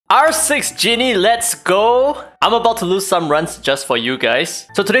R6 GINNY, let's go! I'm about to lose some runs just for you guys.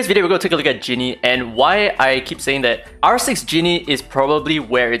 So today's video, we're going to take a look at GINNY and why I keep saying that R6 GINNY is probably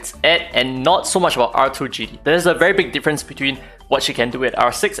where it's at and not so much about R2 GINNY. There's a very big difference between what she can do at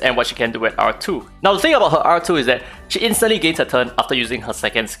R6 and what she can do at R2. Now the thing about her R2 is that she instantly gains a turn after using her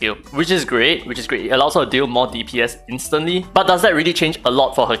second skill, which is great. It allows her to deal more DPS instantly. But does that really change a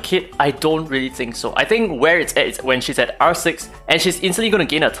lot for her kit? I don't really think so. I think where it's at is when she's at R6 and she's instantly going to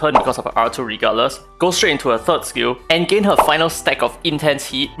gain a turn because of her R2 regardless, go straight into her third skill and gain her final stack of intense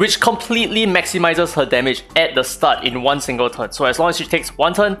heat, which completely maximizes her damage at the start in one single turn. So as long as she takes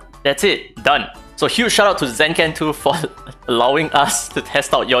one turn, that's it, done. So huge shout out to Zencan2 for allowing us to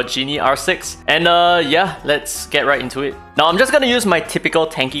test out your GINNY R6. And yeah, let's get right into it. Now I'm just gonna use my typical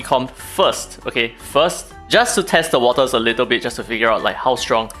tanky comp first, okay? First, just to test the waters a little bit, just to figure out like how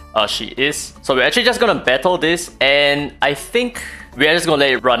strong she is. So we're actually just gonna battle this, and I think we're just gonna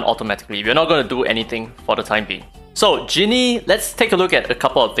let it run automatically. We're not gonna do anything for the time being. So GINNY, let's take a look at a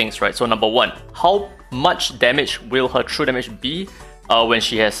couple of things, right? So number one, how much damage will her true damage be when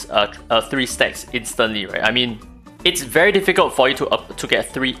she has 3 stacks instantly, right? I mean, it's very difficult for you to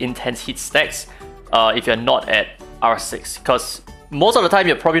get 3 intense heat stacks if you're not at R6, because most of the time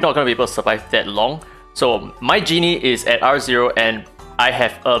you're probably not going to be able to survive that long. So my GINNY is at R0 and I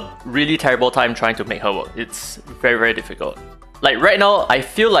have a really terrible time trying to make her work. It's very, very difficult. Like right now, I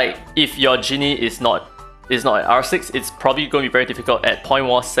feel like if your GINNY is not at R6, it's probably going to be very difficult at Point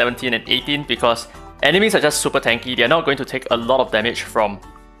War 17 and 18 because enemies are just super tanky. They're not going to take a lot of damage from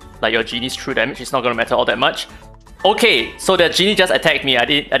like your GINNY's true damage. It's not going to matter all that much. Okay, so the GINNY just attacked me. I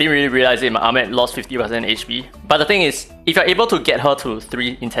didn't really realize it. My armor lost 50% HP. But the thing is, if you're able to get her to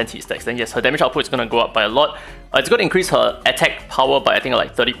 3 intense heat stacks, then yes, her damage output is going to go up by a lot. It's going to increase her attack power by I think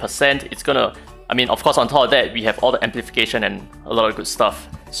like 30%. It's going to, I mean, of course, on top of that, we have all the amplification and a lot of good stuff.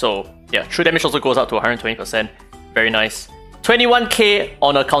 So yeah, true damage also goes up to 120%. Very nice. 21k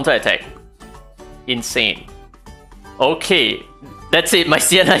on a counter attack. Insane. Okay, that's it. My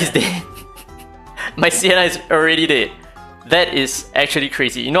Sienna is dead. My Sienna is already dead. That is actually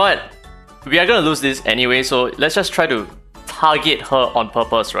crazy. You know what? We are gonna lose this anyway, so let's just try to target her on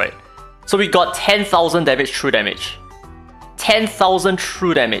purpose, right? So we got 10,000 damage true damage. 10,000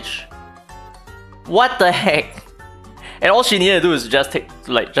 true damage. What the heck? And all she needed to do is just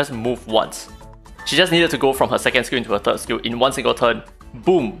just move once. She just needed to go from her second skill into her third skill in one single turn.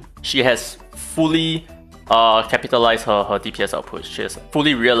 Boom! She has fully capitalized her DPS output. She has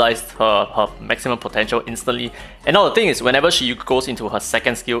fully realized her maximum potential instantly. And now the thing is, whenever she goes into her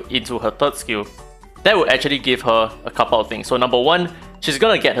second skill, into her third skill, that will actually give her a couple of things. So number one, she's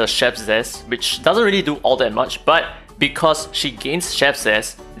gonna get her Chef's Zest, which doesn't really do all that much, but because she gains Chef's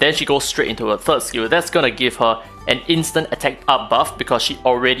Zest, then she goes straight into her third skill. That's gonna give her an instant attack up buff because she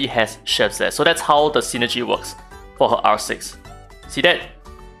already has Chef's Zest. So that's how the synergy works for her R6. See that?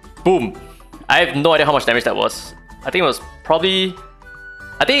 Boom! I have no idea how much damage that was. I think it was probably...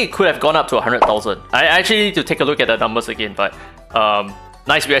 I think it could have gone up to 100,000. I actually need to take a look at the numbers again, but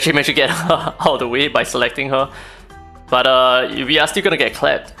nice, we actually managed to get her out of the way by selecting her. But we are still gonna get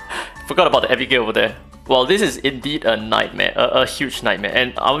clapped. Forgot about the Abigail over there. Well, this is indeed a nightmare, a huge nightmare.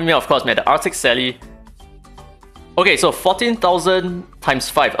 And I mean, of course, man, the R6 Sally... Okay, so 14,000 times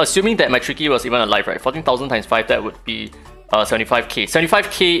 5. Assuming that my Tricky was even alive, right? 14,000 times 5, that would be 75k.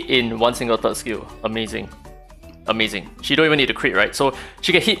 75k in one single third skill. Amazing. Amazing. She don't even need to crit, right? So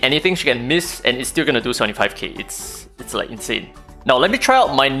she can hit anything, she can miss, and it's still gonna do 75k. It's like insane. Now let me try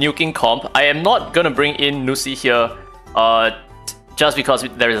out my nuking comp. I am not gonna bring in Nusi here just because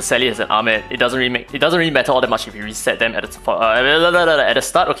there is a Sally as an armor. It doesn't really matter all that much if you reset them at the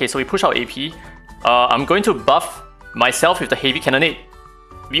start. Okay, so we push out AP. I'm going to buff myself with the heavy cannonade.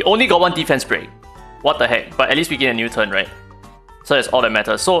 We only got 1 defense break. What the heck? But at least we gain a new turn, right? So that's all that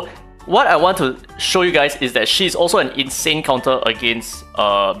matters. So what I want to show you guys is that she's also an insane counter against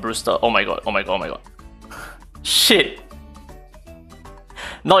Brewster. Oh my god, oh my god, oh my god. Shit.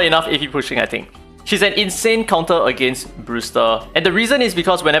 Not enough AP pushing, I think. She's an insane counter against Brewster. And the reason is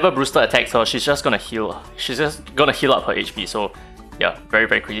because whenever Brewster attacks her, she's just gonna heal. She's just gonna heal up her HP. So yeah, very,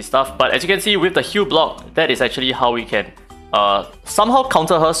 very crazy stuff. But as you can see with the heal block, that is actually how we can somehow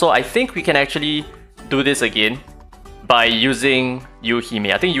counter her. So I think we can actually do this again by using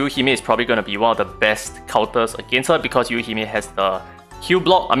Yuhime. I think Yuhime is probably going to be one of the best counters against her because Yuhime has the heal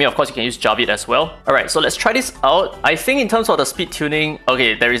block. I mean, of course, you can use Javid as well. Alright, so let's try this out. I think in terms of the speed tuning,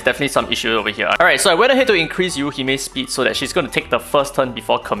 okay, there is definitely some issue over here. Alright, so I went ahead to increase Yuhime's speed so that she's going to take the first turn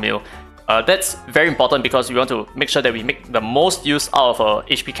before Camille. That's very important because we want to make sure that we make the most use out of her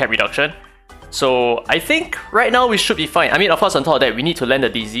HP cap reduction. So I think right now we should be fine. I mean, of course, on top of that, we need to land the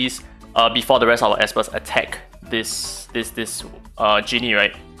disease before the rest of our espers attack this Ginny,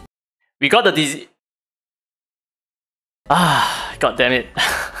 right? We got the disease. Ah, god damn it.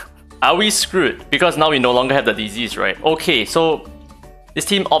 Are we screwed? Because now we no longer have the disease, right? Okay, so this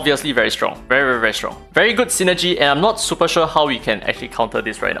team obviously very strong. Very strong. Very good synergy, and I'm not super sure how we can actually counter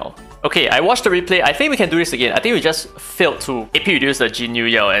this right now. Okay, I watched the replay. I think we can do this again. I think we just failed to AP reduce the Jinyu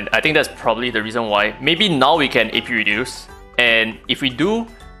Yao, and I think that's probably the reason why. Maybe now we can AP reduce, and if we do,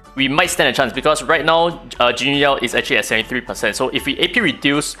 we might stand a chance because right now Jinyu Yao is actually at 73%. So if we AP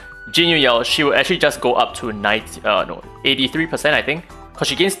reduce Jinyu Yao, she will actually just go up to 83%, I think. Because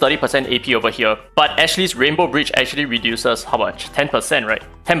she gains 30% AP over here. But Ashley's Rainbow Bridge actually reduces how much? 10%, right?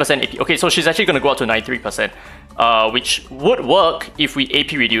 10% AP. Okay, so she's actually going to go up to 93%. Which would work if we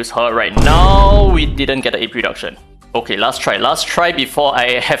AP reduce her right now. We didn't get the AP reduction. Okay, last try. Last try before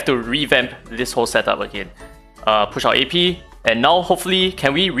I have to revamp this whole setup again. Push our AP. And now, hopefully,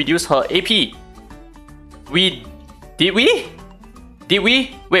 can we reduce her AP? Did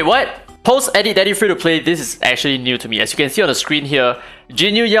we? Wait, what? Post-edit daddy free to play, this is actually new to me. As you can see on the screen here,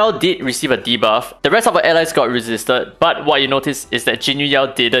 Jinyu Yao did receive a debuff. The rest of our allies got resisted, but what you notice is that Jinyu Yao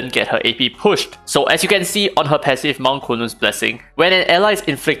didn't get her AP pushed. So as you can see on her passive Mount Kunlun's Blessing, when an ally is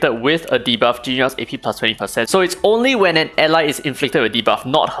inflicted with a debuff, Jinyu Yao's AP plus 20%. So it's only when an ally is inflicted with a debuff,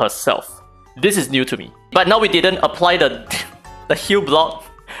 not herself. This is new to me. But now we didn't apply the heal block.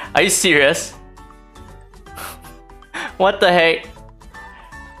 Are you serious? What the heck?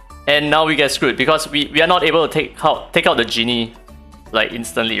 And now we get screwed because we are not able to take out the Genie like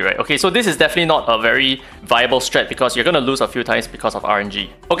instantly, right? Okay, so this is definitely not a very viable strat because you're gonna lose a few times because of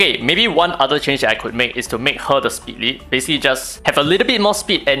RNG. Okay, maybe one other change that I could make is to make her the speed lead. Basically just have a little bit more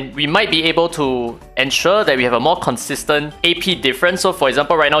speed and we might be able to ensure that we have a more consistent AP difference. So for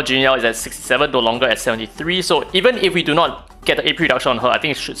example, right now Jinyu Yao is at 67, no longer at 73. So even if we do not get the AP reduction on her, I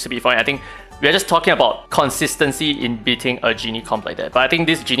think it should be fine. I think we're just talking about consistency in beating a Genie comp like that. But I think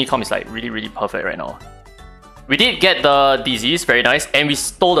this Genie comp is like really perfect right now. We did get the disease, very nice. And we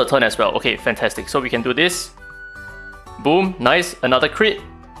stole the turn as well. Okay, fantastic. So we can do this. Boom, nice. Another crit.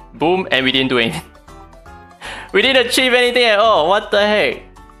 Boom, and we didn't do anything. We didn't achieve anything at all. What the heck?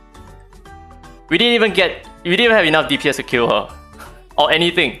 We didn't even have enough DPS to kill her. Or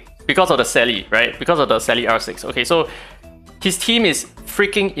anything. Because of the Sally, right? Because of the Sally R6. Okay, so his team is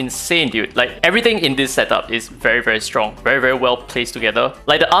freaking insane, dude. Like, everything in this setup is very strong. Very well placed together.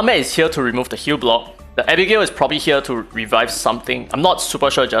 Like, the Ahmed is here to remove the heal block. The Abigail is probably here to revive something. I'm not super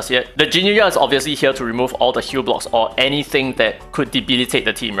sure just yet. The Jinyu Yao is obviously here to remove all the heal blocks or anything that could debilitate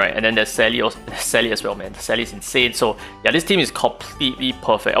the team, right? And then there's Sally as well, man. Sally is insane. So yeah, this team is completely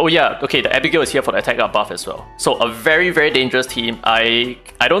perfect. Oh yeah, okay, the Abigail is here for the attack up buff as well. So a very dangerous team. I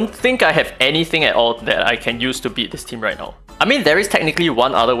don't think I have anything at all that I can use to beat this team right now. I mean, there is technically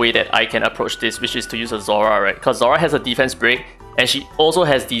one other way that I can approach this, which is to use a Zora, right? Because Zora has a defense break, and she also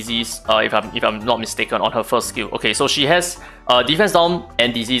has disease, if I'm not mistaken, on her first skill. Okay, so she has defense down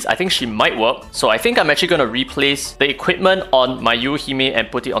and disease. I think she might work. So I think I'm actually going to replace the equipment on my Yuhime and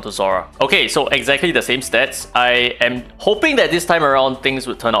put it onto Zora. Okay, so exactly the same stats. I am hoping that this time around things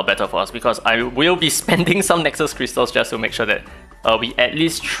would turn out better for us because I will be spending some Nexus Crystals just to make sure that we at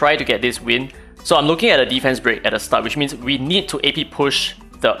least try to get this win. So I'm looking at a defense break at the start, which means we need to AP push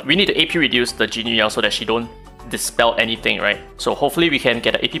we need to AP reduce the Jinyu Yao so that she don't dispel anything, right? So hopefully we can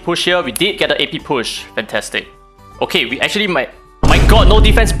get an AP push here. We did get an AP push. Fantastic. Okay, we actually might... Oh my god, no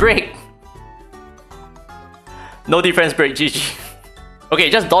defense break! No defense break, GG. Okay,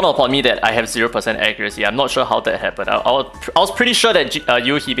 it just dawned upon me that I have 0% accuracy. I'm not sure how that happened. I was pretty sure that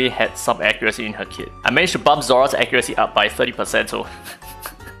Yuhime had some accuracy in her kit. I managed to bump Zora's accuracy up by 30%, so...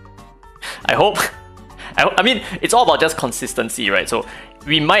 I hope... I mean, it's all about just consistency, right? So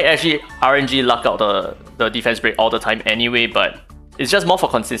we might actually RNG luck out the defense break all the time anyway, but it's just more for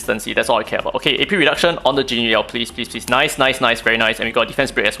consistency. That's all I care about. Okay, AP reduction on the Jinyu Yao, please. Nice, very nice. And we got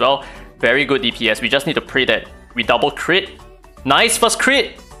defense break as well. Very good DPS. We just need to pray that we double crit. Nice, first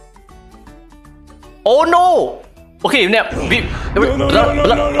crit. Oh no! Okay, now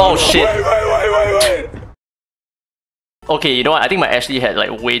oh shit. Wait. Okay, you know what? I think my Ashley had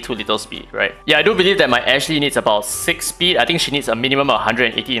like way too little speed, right? Yeah, I do believe that my Ashley needs about 6 speed. I think she needs a minimum of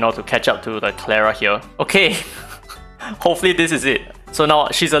 180 in order to catch up to the Clara here. Okay, hopefully this is it. So now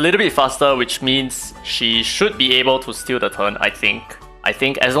she's a little bit faster, which means she should be able to steal the turn, I think.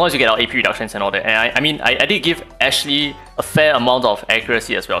 As long as you get our AP reductions and all that. And I mean, I did give Ashley a fair amount of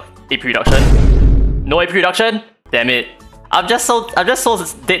accuracy as well. AP reduction. No AP reduction? Damn it. I'm just so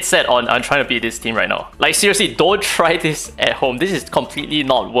dead set on trying to beat this team right now. Like seriously, don't try this at home. This is completely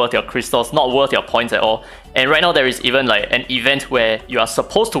not worth your crystals, not worth your points at all. And right now there is even like an event where you are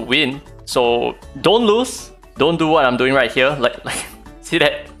supposed to win. So don't lose. Don't do what I'm doing right here. Like see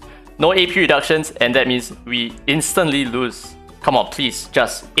that? No AP reductions, and that means we instantly lose. Come on, please,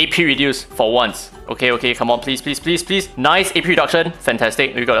 just AP reduce for once. Okay, come on, please. Nice AP reduction,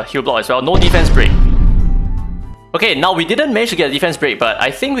 fantastic. We got a heal block as well. No defense break. Okay, now we didn't manage to get a defense break, but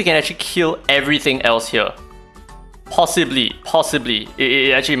I think we can actually kill everything else here. Possibly.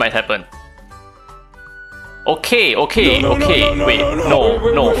 It actually might happen. Okay. Wait.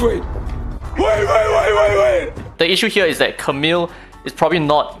 The issue here is that Camille is probably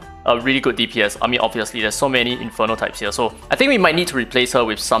not a really good DPS. I mean, obviously, there's so many Inferno types here. So I think we might need to replace her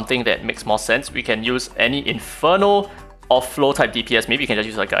with something that makes more sense. We can use any Inferno or Flow type DPS. Maybe we can just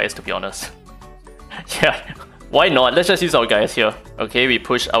use our guys, to be honest. Yeah. Why not? Let's just use our guys here. Okay, we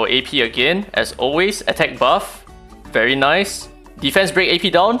push our AP again, as always. Attack buff. Very nice. Defense break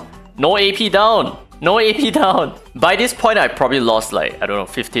AP down. No AP down. No AP down. By this point, I probably lost like, I don't know,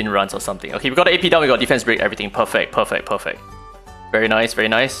 15 runs or something. Okay, we got the AP down, we got defense break, everything. Perfect. Very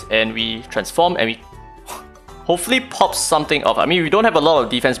nice. And we transform and we hopefully pop something off. I mean, we don't have a lot of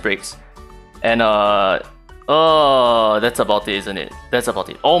defense breaks. And oh, that's about it, isn't it? That's about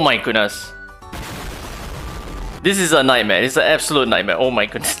it. Oh my goodness. This is a nightmare. It's an absolute nightmare. Oh my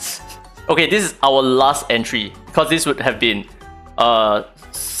goodness. Okay, this is our last entry, because this would have been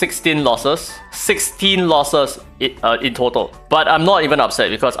 16 losses. 16 losses in total. But I'm not even upset,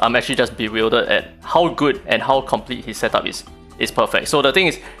 because I'm actually just bewildered at how good and how complete his setup is perfect. So the thing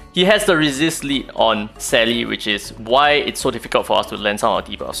is, he has the resist lead on Sally, which is why it's so difficult for us to land some of our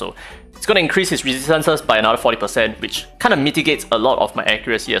debuffs. So it's going to increase his resistances by another 40%, which kind of mitigates a lot of my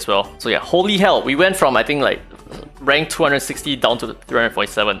accuracy as well. So yeah, holy hell, we went from, I think, like rank 260 down to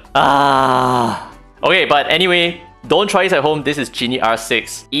 347. Okay, but anyway, don't try this at home. This is GINNY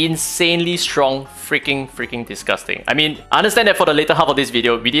R6. Insanely strong, freaking disgusting. I mean, I understand that for the later half of this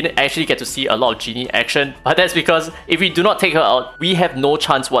video, we didn't actually get to see a lot of GINNY action, but that's because if we do not take her out, we have no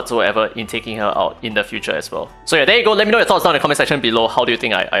chance whatsoever in taking her out in the future as well. So yeah, there you go. Let me know your thoughts down in the comment section below. How do you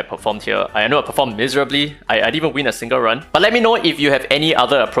think I performed here? I know I performed miserably. I didn't even win a single run. But let me know if you have any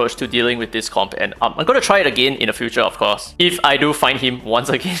other approach to dealing with this comp, and I'm going to try it again in the future, of course, if I do find him once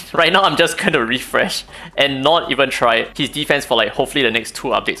again. Right now, I'm just going to refresh and not even try his defense for like hopefully the next 2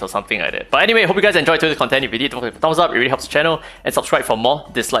 updates or something like that. But anyway, hope you guys enjoyed today's content. If you did, don't forget to thumbs up. It really helps the channel, and subscribe for more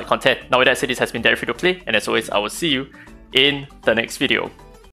Dislyte content. Now with that said, this has been Derek Free to Play, and as always, I will see you in the next video.